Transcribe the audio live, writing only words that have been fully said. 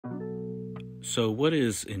So, what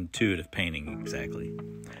is intuitive painting exactly?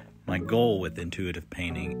 My goal with intuitive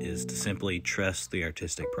painting is to simply trust the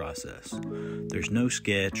artistic process. There's no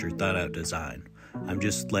sketch or thought out design. I'm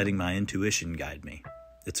just letting my intuition guide me.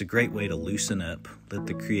 It's a great way to loosen up, let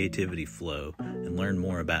the creativity flow, and learn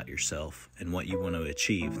more about yourself and what you want to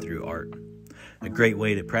achieve through art. A great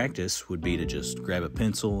way to practice would be to just grab a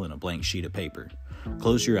pencil and a blank sheet of paper.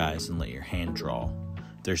 Close your eyes and let your hand draw.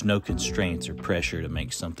 There's no constraints or pressure to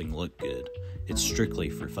make something look good. It's strictly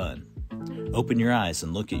for fun. Open your eyes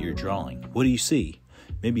and look at your drawing. What do you see?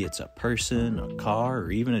 Maybe it's a person, a car,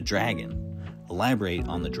 or even a dragon. Elaborate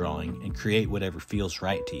on the drawing and create whatever feels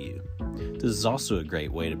right to you. This is also a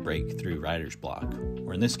great way to break through writer's block,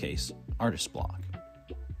 or in this case, artist block.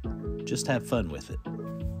 Just have fun with it.